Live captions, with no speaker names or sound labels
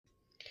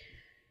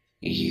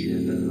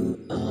You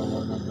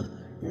are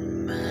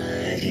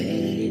my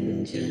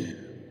angel,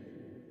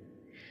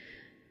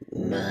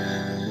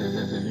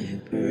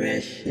 my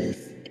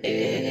precious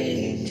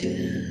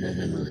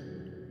angel.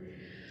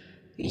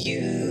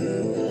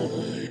 You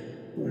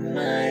are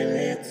my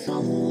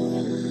little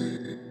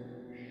one.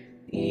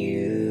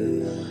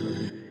 You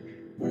are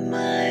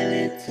my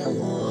little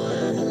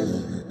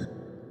one.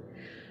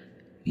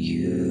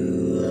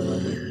 You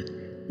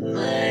are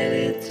my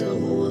little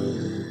one.